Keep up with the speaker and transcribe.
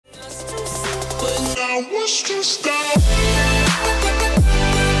was just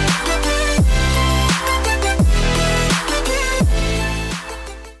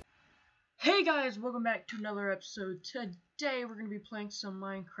Hey guys, welcome back to another episode. Today we're going to be playing some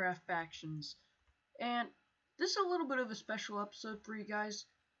Minecraft factions, and this is a little bit of a special episode for you guys.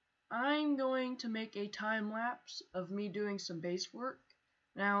 I'm going to make a time lapse of me doing some base work.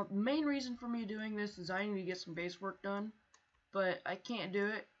 Now, the main reason for me doing this is I need to get some base work done, but I can't do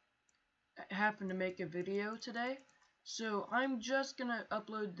it. I happen to make a video today, so I'm just going to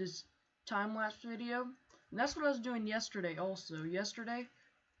upload this time lapse video. And that's what I was doing yesterday also. Yesterday,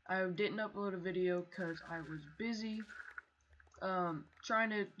 I didn't upload a video because I was busy trying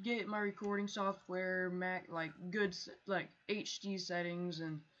to get my recording software, good HD settings,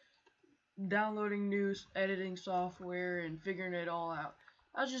 and downloading new editing software and figuring it all out.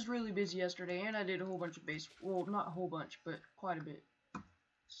 I was just really busy yesterday, and I did a whole bunch of well, not a whole bunch, but quite a bit.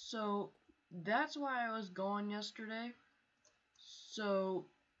 So that's why I was gone yesterday. So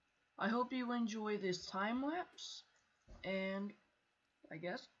I hope you enjoy this time lapse, and I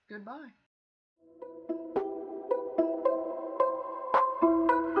guess goodbye.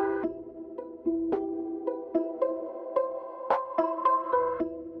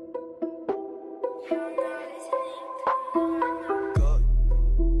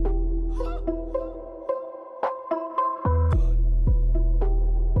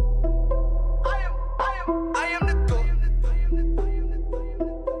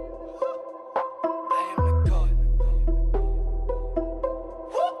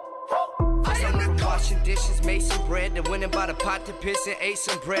 Dishes, made some bread, then went and bought a pot to piss and ate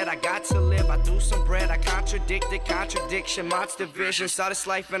some bread. I got to live, I do some bread, I contradicted contradiction, monster vision, saw this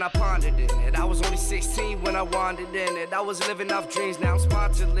life and I pondered in it. I was only 16 when I wandered in it. I was living off dreams, now I'm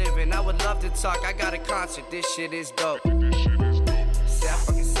sponsored living. I would love to talk, I got a concert, this shit is dope. Say I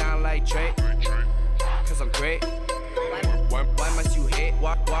fucking sound like Drake, cause I'm great. Why must you hate?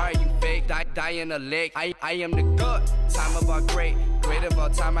 Why are you fake? Die in a lake. I am the good. Time of our great of all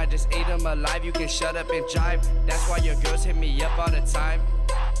time. I just ate them alive. You can shut up and jive. That's why your girls hit me up all the time.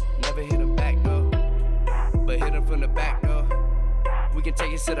 Never hit them back though, but hit them from the back though. We can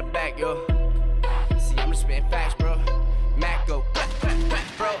take it to the back, yo. See, I'm just spitting facts, bro. Mac go,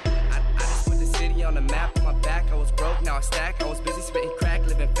 bro. I just put the city on the map on my back. I was broke, now I stack. I was busy spitting crack,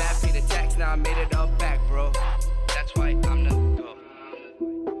 living fat, pay the tax. Now I made it all back, bro. That's why I'm the go.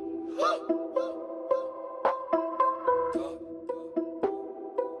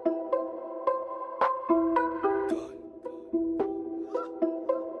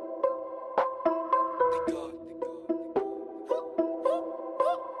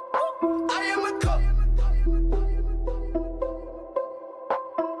 I am a god.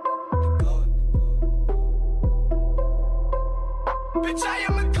 Bitch, I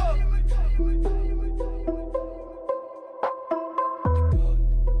am a god.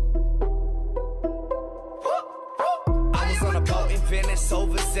 Venice,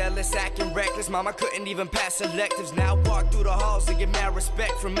 overzealous, acting reckless. Mama couldn't even pass electives. Now walk through the halls and get mad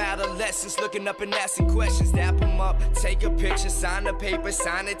respect from adolescents. Looking up and asking questions. Dap them up, take a picture, sign the paper,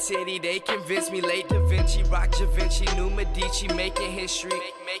 sign a titty. They convinced me. Late Da Vinci, rock Da Vinci, new Medici, making history.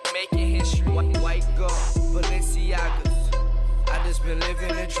 Making history. White gold, Balenciagas. I just been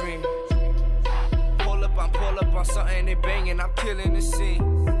living a dream. Pull up on something they banging. I'm killing the scene.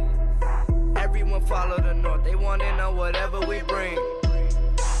 Everyone follow the north, they wanna know whatever we bring.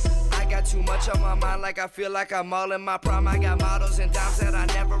 I got too much on my mind, like I feel like I'm all in my prime. I got models and dimes that I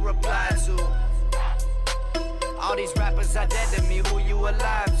never replied to. All these rappers are dead to me, who you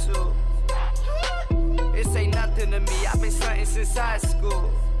alive to? This ain't nothing to me, I've been stunting since high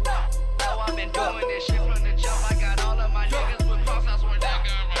school. Now I've been doing this shit from the jump. I got all of my niggas with cross outs where they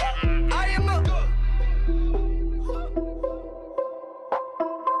got. I am a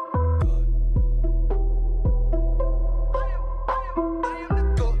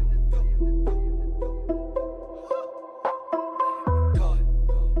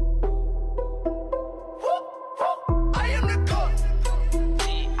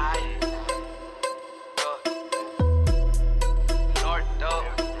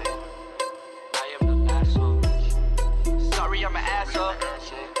I'm an asshole.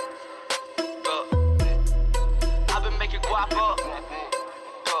 I've been making guapo.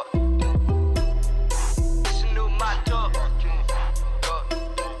 It's a new motto.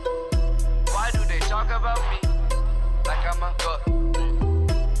 Why do they talk about me like I'm a god?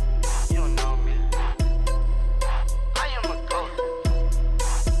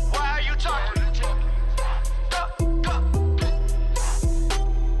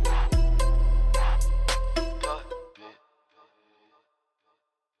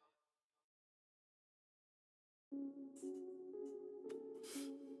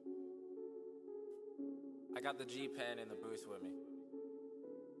 I got the G pen in the booth with me.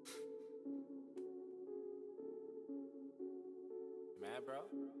 Mad, bro?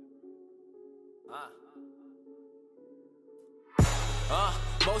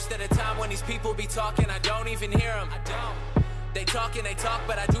 Most of the time when these people be talking, I don't even hear them. They talk and they talk,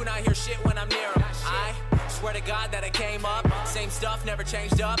 but I do not hear shit when I'm near them. I swear to God that I came up, same stuff, never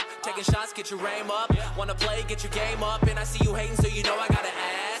changed up. Taking shots, get your aim up. Wanna play, get your game up. And I see you hating, so you know I gotta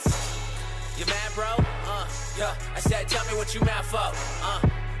ask. You mad, bro? Yeah. I said, tell me what you mad for.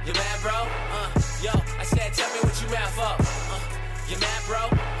 You mad, bro? Yo. I said, tell me what you mad for. You mad, bro?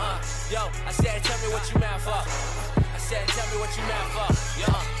 Yo. I said, tell me what you mad for. I said, tell me what you mad for. Yo.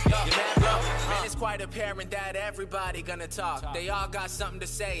 You mad, bro? Man, it's quite apparent that everybody gonna talk. They all got something to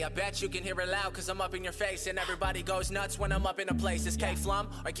say. I bet you can hear it loud, cause I'm up in your face. And everybody goes nuts when I'm up in a place. It's K Flum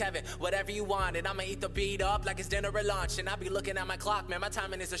or Kevin, whatever you want. And I'ma eat the beat up like it's dinner or lunch. And I be looking at my clock, man, my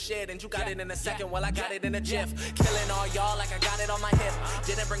timing is a shit. And you got it in a second, well I got it in a jiff. Killing all y'all like I got it on my hip.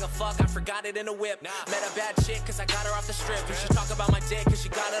 Didn't bring a fuck, I forgot it in a whip. Met a bad chick cause I got her off the strip. You should talk about my dick cause she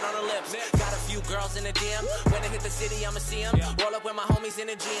got it on her lips. Got a few girls in the DM. When I hit the city, I'ma see them. Roll up with my homies in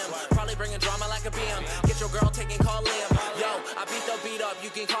the gym. Probably bringing drama like a BM. Get your girl taking call Liam. Yo, I beat the beat up,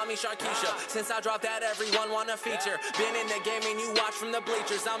 you can call me Sharkeisha. Since I dropped that, everyone wanna feature. Been in the game and you watch from the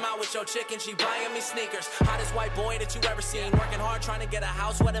bleachers. I'm out with your chick and she buying me sneakers. Hottest white boy that you ever seen. Working hard trying to get a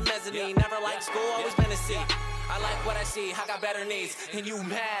house with a mezzanine. Never liked school, always been a C. I like what I see, I got better needs. And you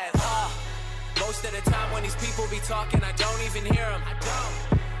mad, Most of the time when these people be talking, I don't even hear them.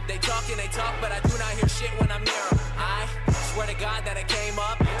 They talk and they talk, but I do not hear shit when I'm near them. I swear to God that I came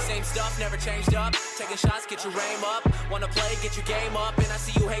up, same stuff, never changed up. Taking shots, get your aim up. Wanna play, get your game up. And I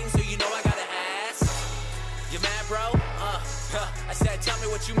see you hating, so you know I gotta ask. You mad, bro? I said, tell me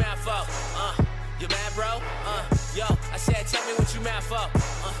what you mad for. You mad, bro? Yo, I said, tell me what you mad for.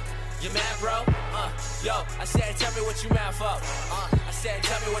 You mad, bro? Yo, I said, tell me what you mad for. I said,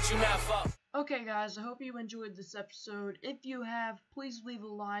 tell me what you mad for. Okay guys, I hope you enjoyed this episode. If you have, please leave a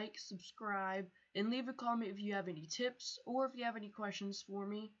like, subscribe, and leave a comment if you have any tips or if you have any questions for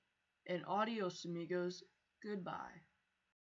me. And adios amigos, goodbye.